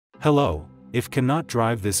Hello, if cannot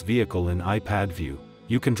drive this vehicle in iPad view,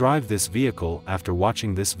 you can drive this vehicle after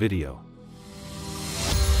watching this video.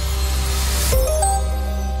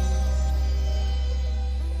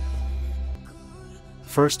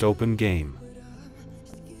 First open game.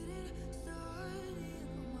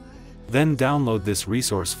 Then download this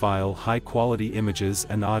resource file, high quality images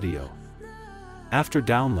and audio. After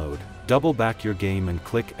download, double back your game and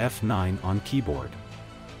click F9 on keyboard.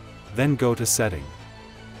 Then go to Setting.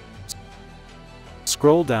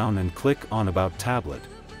 Scroll down and click on About Tablet.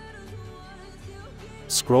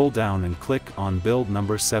 Scroll down and click on Build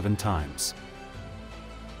Number 7 times.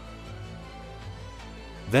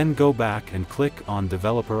 Then go back and click on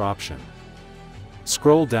Developer option.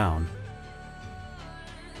 Scroll down.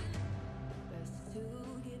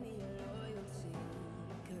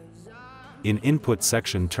 In Input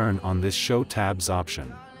section, turn on this Show Tabs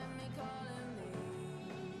option.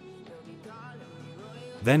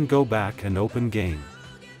 Then go back and open Game.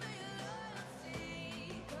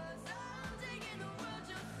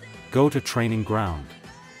 Go to Training Ground.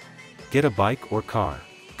 Get a bike or car.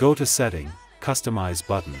 Go to Setting, Customize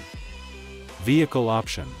button. Vehicle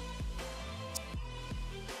option.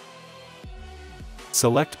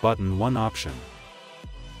 Select button 1 option.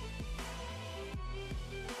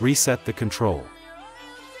 Reset the control.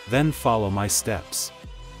 Then follow my steps.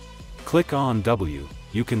 Click on W,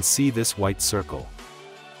 you can see this white circle.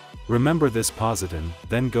 Remember this position,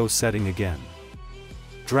 then go Setting again.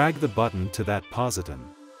 Drag the button to that position.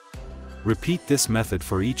 Repeat this method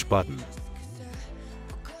for each button.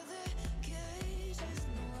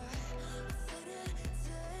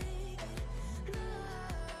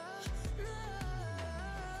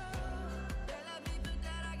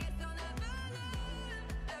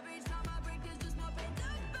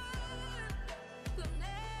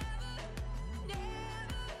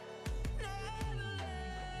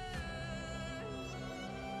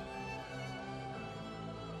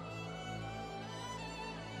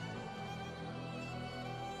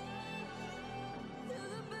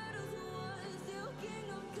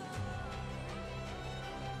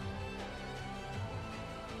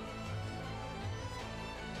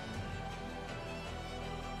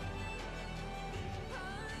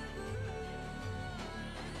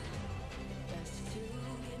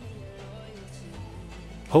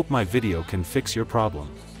 Hope my video can fix your problem.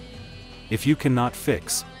 If you cannot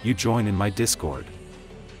fix, you join in my Discord.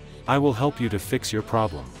 I will help you to fix your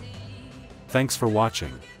problem. Thanks for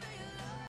watching.